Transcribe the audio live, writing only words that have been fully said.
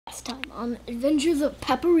last time on Adventures of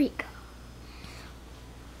Paprika.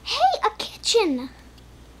 Hey, a kitchen!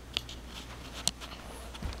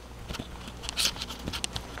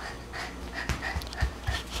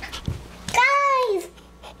 Guys!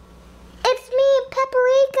 It's me,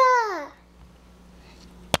 Paprika!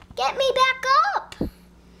 Get me back up!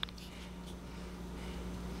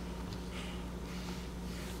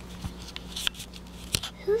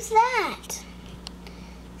 Who's that?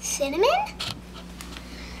 Cinnamon?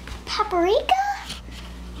 Paprika?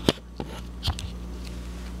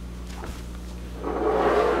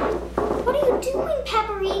 What are you doing,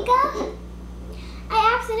 Paprika? I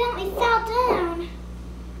accidentally fell down.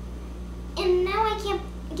 And now I can't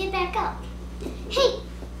get back up. Hey,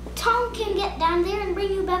 Tom can get down there and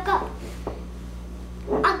bring you back up.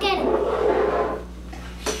 I'll get him.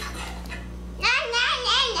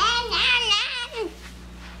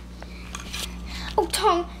 Oh,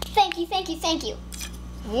 Tom, thank you.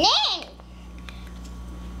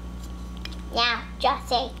 Now, just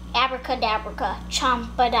say abracadabra,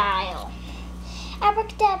 chompadile.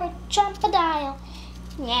 Abracadabra, chompadile.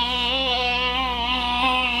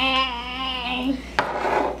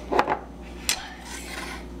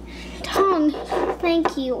 Tom,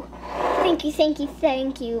 thank you.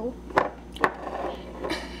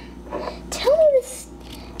 Tell me this,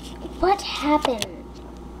 what happened?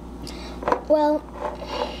 Well,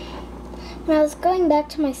 when I was going back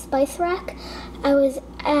to my spice rack, I was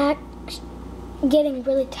getting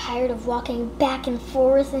really tired of walking back and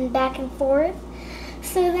forth.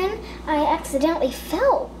 So then I accidentally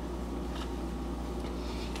fell.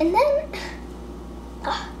 And then,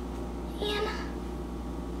 man,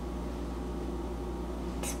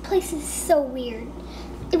 this place is so weird.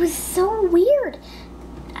 It was so weird.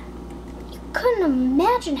 You couldn't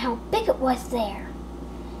imagine how big it was there.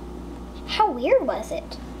 How weird was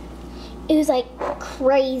it? It was like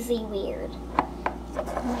crazy weird.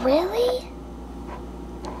 Really?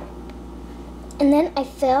 And then I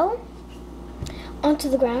fell onto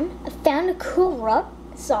the ground. I found a cool rug,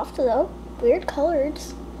 soft though, weird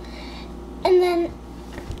colors. And then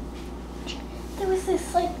there was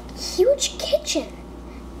this like huge kitchen.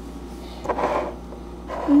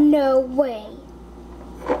 No way.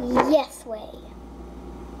 Yes way.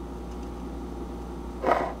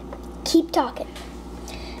 Keep talking.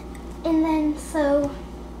 And then so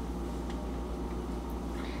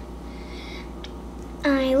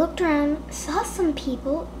I looked around, saw some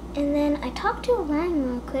people, and then I talked to a lion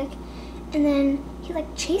real quick, and then he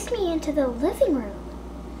like chased me into the living room.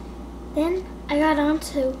 Then I got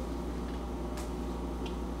onto,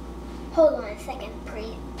 hold on a second,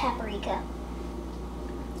 Paprika.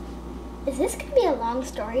 Is this gonna be a long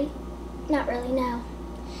story? Not really, no.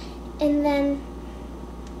 And then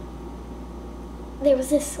there was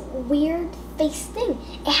this weird face thing.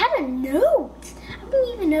 It had a nose. I don't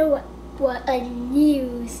even know what a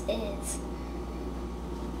nose is.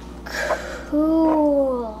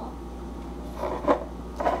 Cool.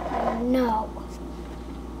 No.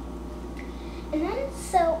 And then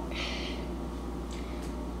so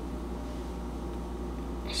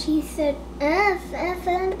she said, and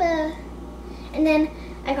then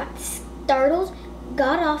I got startled,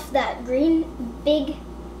 got off that green big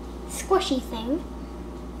squishy thing,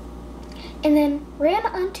 and then ran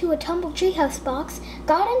onto a tumble treehouse box,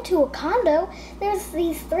 got into a condo. There's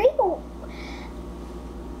these three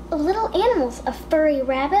little animals, a furry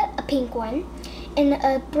rabbit, a pink one, and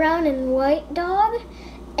a brown and white dog,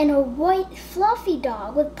 and a white fluffy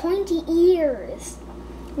dog with pointy ears.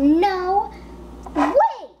 No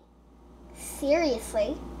way!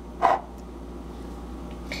 Seriously.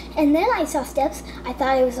 And then I saw steps. I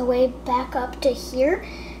thought it was a way back up to here.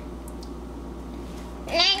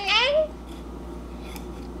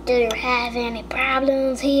 Do you have any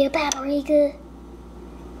problems here, Paprika?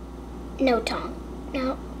 No, Tom.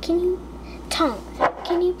 Now, Tom,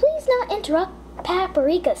 can you please not interrupt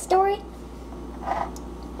Paprika's story?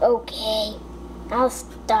 Okay, I'll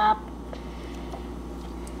stop.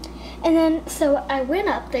 And then, so I went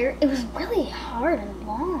up there. It was really hard and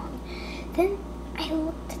long. Then I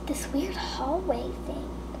looked at this weird hallway thing.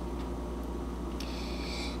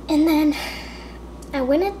 And then I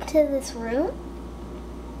went into this room.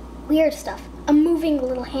 Weird stuff. A moving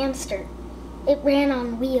little hamster. It ran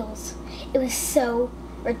on wheels. It was so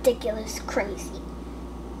ridiculous crazy.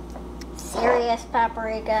 Serious,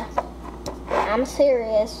 Paprika. I'm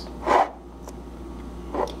serious.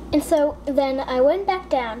 And so then I went back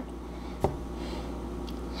down.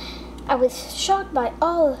 I was shocked by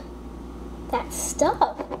all that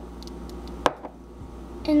stuff.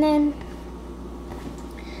 And then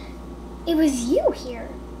it was you here.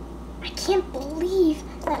 I can't believe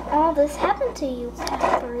that all this happened to you,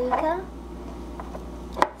 paprika.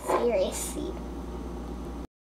 Seriously,